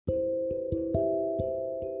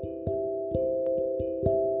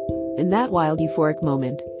that wild euphoric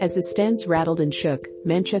moment, as the stands rattled and shook,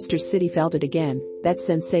 Manchester City felt it again, that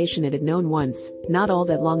sensation it had known once, not all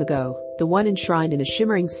that long ago, the one enshrined in a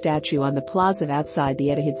shimmering statue on the plaza outside the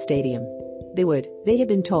Etihad Stadium. They had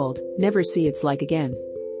been told, never see its like again.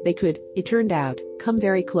 They could, it turned out, come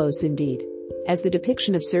very close indeed. As the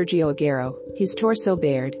depiction of Sergio Aguero, his torso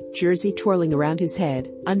bared, jersey twirling around his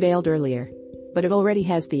head, unveiled earlier. But it already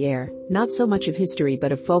has the air, not so much of history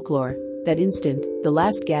but of folklore. That instant, the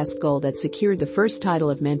last gasp goal that secured the first title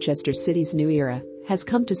of Manchester City's new era, has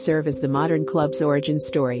come to serve as the modern club's origin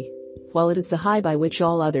story. While it is the high by which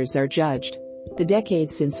all others are judged, the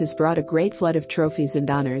decade since has brought a great flood of trophies and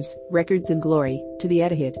honors, records and glory, to the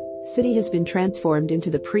Etihad. City has been transformed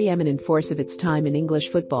into the preeminent force of its time in English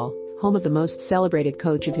football, home of the most celebrated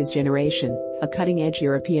coach of his generation, a cutting-edge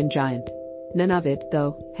European giant. None of it,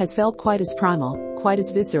 though, has felt quite as primal, quite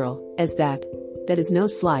as visceral, as that. That is no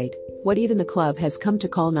slight. What even the club has come to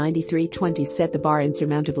call 93-20 set the bar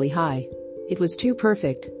insurmountably high. It was too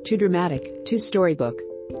perfect, too dramatic, too storybook.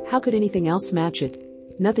 How could anything else match it?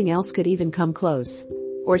 Nothing else could even come close.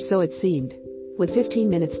 Or so it seemed. With 15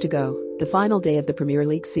 minutes to go, the final day of the Premier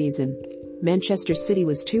League season, Manchester City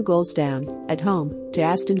was 2 goals down, at home, to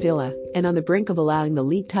Aston Villa, and on the brink of allowing the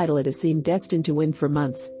league title it has seemed destined to win for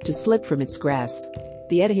months, to slip from its grasp.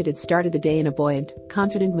 The Etihad had started the day in a buoyant,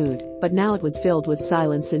 confident mood, but now it was filled with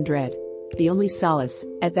silence and dread. The only solace,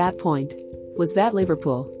 at that point, was that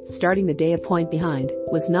Liverpool, starting the day a point behind,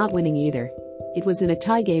 was not winning either. It was in a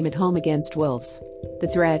tie game at home against Wolves. The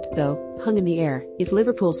threat, though, hung in the air. If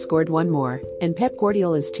Liverpool scored one more, and Pep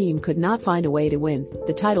Guardiola's team could not find a way to win,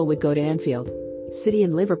 the title would go to Anfield. City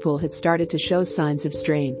and Liverpool had started to show signs of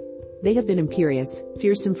strain. They have been imperious,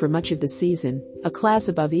 fearsome for much of the season, a class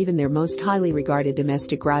above even their most highly regarded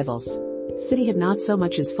domestic rivals. City had not so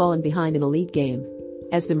much as fallen behind in a league game.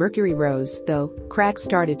 As the mercury rose, though, cracks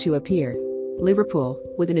started to appear. Liverpool,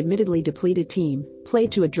 with an admittedly depleted team,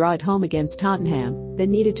 played to a draw at home against Tottenham,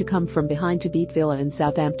 then needed to come from behind to beat Villa and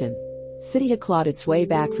Southampton. City had clawed its way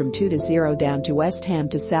back from 2-0 down to West Ham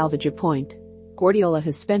to salvage a point. Guardiola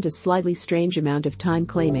has spent a slightly strange amount of time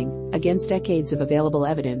claiming, against decades of available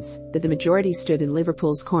evidence, that the majority stood in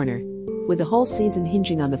Liverpool's corner. With the whole season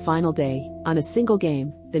hinging on the final day, on a single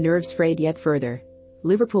game, the nerves frayed yet further.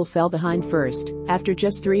 Liverpool fell behind first, after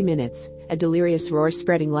just 3 minutes, a delirious roar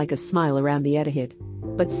spreading like a smile around the Etihad.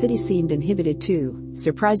 But City seemed inhibited too,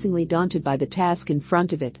 surprisingly daunted by the task in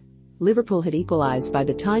front of it. Liverpool had equalized by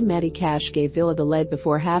the time Matty Cash gave Villa the lead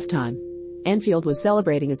before halftime. Anfield was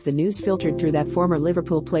celebrating as the news filtered through that former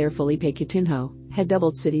Liverpool player Felipe Coutinho had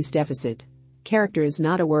doubled City's deficit. Character is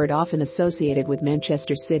not a word often associated with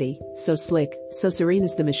Manchester City, so slick, so serene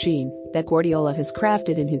is the machine that Guardiola has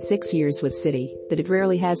crafted in his 6 years with City, that it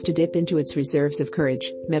rarely has to dip into its reserves of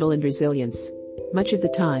courage, mettle and resilience. Much of the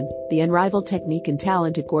time, the unrivaled technique and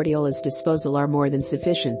talent at Guardiola's disposal are more than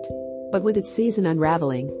sufficient. But with its season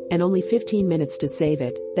unraveling, and only 15 minutes to save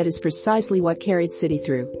it, that is precisely what carried City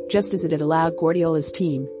through, just as it had allowed Guardiola's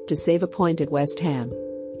team to save a point at West Ham.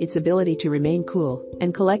 Its ability to remain cool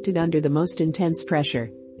and collected under the most intense pressure.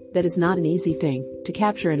 That is not an easy thing to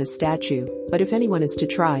capture in a statue, but if anyone is to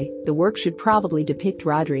try, the work should probably depict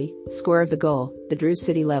Rodri, scorer of the goal, that drew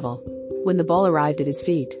City level. When the ball arrived at his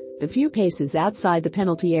feet, a few paces outside the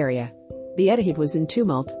penalty area, the Etihad was in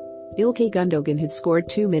tumult. Ilkay Gundogan had scored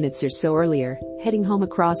 2 minutes or so earlier, heading home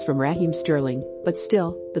across from Raheem Sterling, but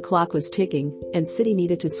still, the clock was ticking, and City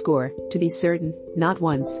needed to score, to be certain, not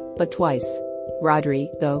once, but twice. Rodri,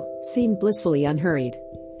 though, seemed blissfully unhurried.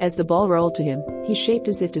 As the ball rolled to him, he shaped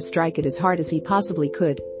as if to strike it as hard as he possibly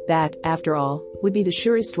could. That, after all, would be the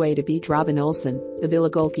surest way to beat Robin Olsen, the Villa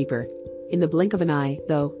goalkeeper. In the blink of an eye,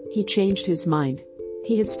 though, he changed his mind.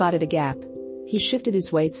 He had spotted a gap. He shifted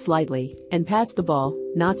his weight slightly, and passed the ball,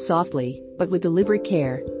 not softly, but with deliberate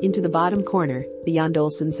care, into the bottom corner, beyond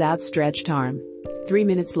Olsen's outstretched arm. 3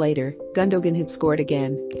 minutes later, Gundogan had scored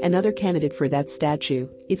again, another candidate for that statue,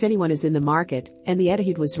 if anyone is in the market, and the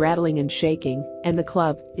Etihad was rattling and shaking, and the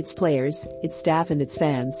club, its players, its staff and its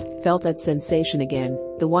fans, felt that sensation again,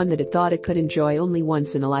 the one that it thought it could enjoy only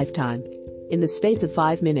once in a lifetime. In the space of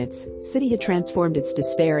 5 minutes, City had transformed its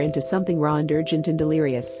despair into something raw and urgent and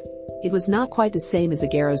delirious. It was not quite the same as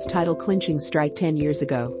Aguero's title-clinching strike 10 years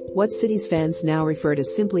ago, what City's fans now refer to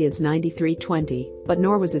simply as 93-20, but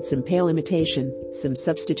nor was it some pale imitation, some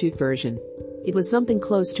substitute version. It was something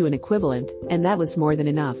close to an equivalent, and that was more than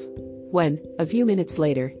enough. When, a few minutes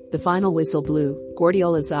later, the final whistle blew,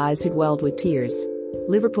 Guardiola's eyes had welled with tears.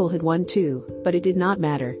 Liverpool had won too, but it did not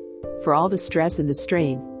matter. For all the stress and the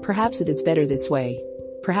strain, perhaps it is better this way.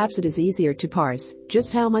 Perhaps it is easier to parse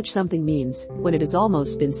just how much something means when it has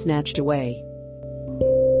almost been snatched away.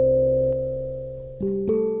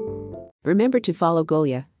 Remember to follow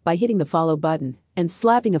Golia by hitting the follow button and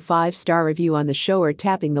slapping a 5-star review on the show or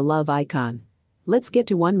tapping the love icon. Let's get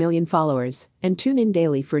to 1 million followers and tune in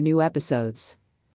daily for new episodes.